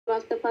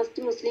was the first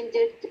Muslim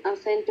judge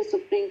assigned to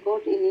Supreme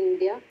Court in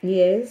India.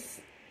 Yes.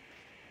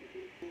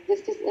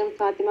 Justice M.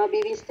 Fatima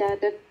Beewi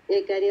started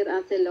a career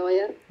as a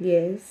lawyer.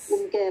 Yes.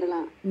 In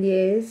Kerala.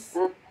 Yes.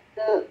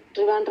 The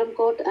Trivandrum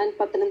Court and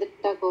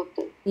Pathanamthitta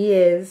Court.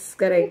 Yes,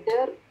 correct.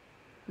 Later,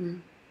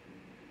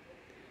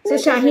 so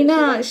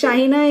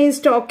Shahina is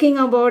talking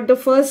about the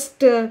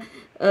first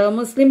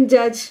Muslim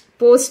judge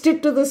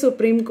posted to the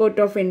Supreme Court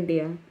of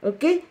India.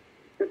 Okay?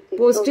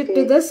 Posted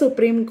to the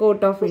Supreme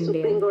Court of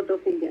India. Supreme Court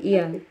of India.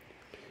 Yeah. Okay.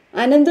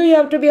 Anandu, you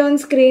have to be on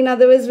screen,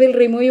 otherwise we'll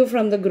remove you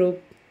from the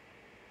group.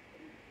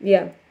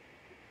 Yeah.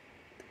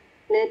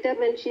 Later,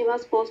 when she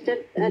was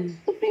posted at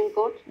Supreme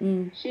Court,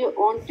 she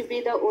wanted to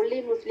be the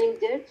only Muslim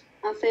judge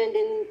assigned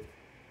in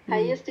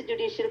highest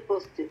judicial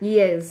post.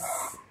 Yes.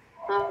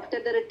 After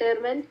the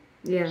retirement,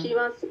 she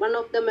was one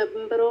of the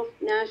member of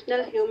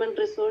National Human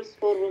Resource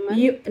for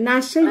Women.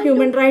 National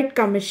Human Rights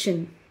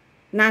Commission.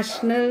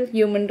 National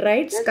Human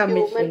Rights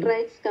Commission. Human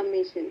Rights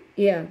Commission.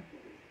 Yeah.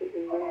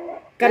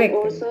 Correct.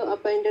 And also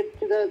appointed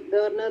to the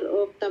Governor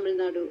of Tamil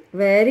Nadu.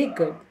 Very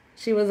good.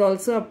 She was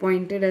also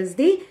appointed as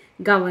the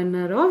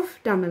Governor of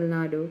Tamil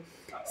Nadu.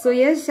 So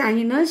yes,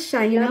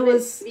 Shahina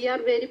was... We are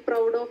very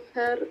proud of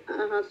her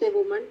as a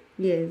woman.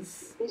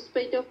 Yes. In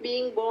spite of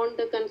being born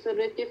the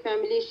conservative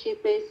family, she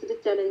faced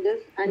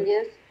challenges and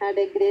yes, had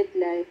a great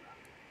life.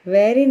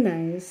 Very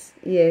nice.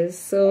 Yes.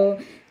 So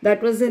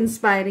that was an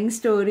inspiring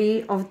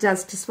story of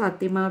Justice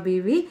Fatima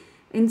Beewi.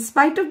 In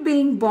spite of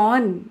being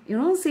born,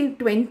 say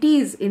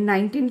 20s, in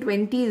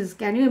 1920s,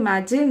 can you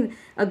imagine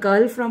a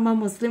girl from a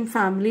Muslim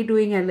family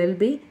doing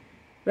LLB,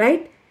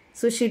 right?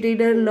 So she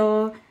did her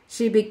law,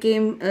 she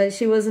became,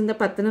 she was in the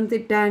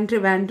Pathanamthitta and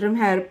Trivandrum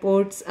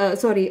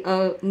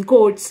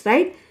courts,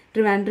 right?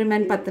 Trivandrum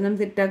and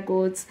Pathanamthitta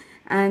courts.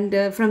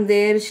 And from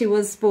there she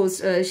was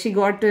she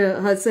got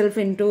herself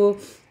into,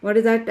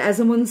 as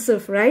a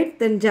munsif, right?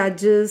 Then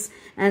judges,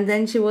 and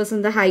then she was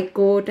in the High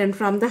Court, and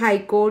from the High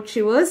Court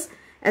she was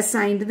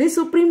assigned to the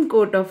Supreme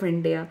Court of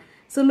India.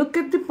 So look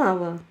at the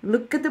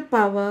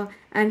power,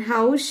 and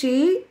how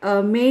she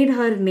made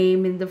her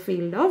name in the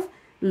field of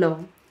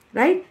law,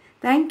 right?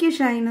 Thank you,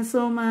 Shahina,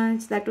 so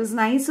much. That was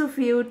nice of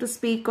you to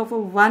speak of a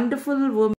wonderful woman.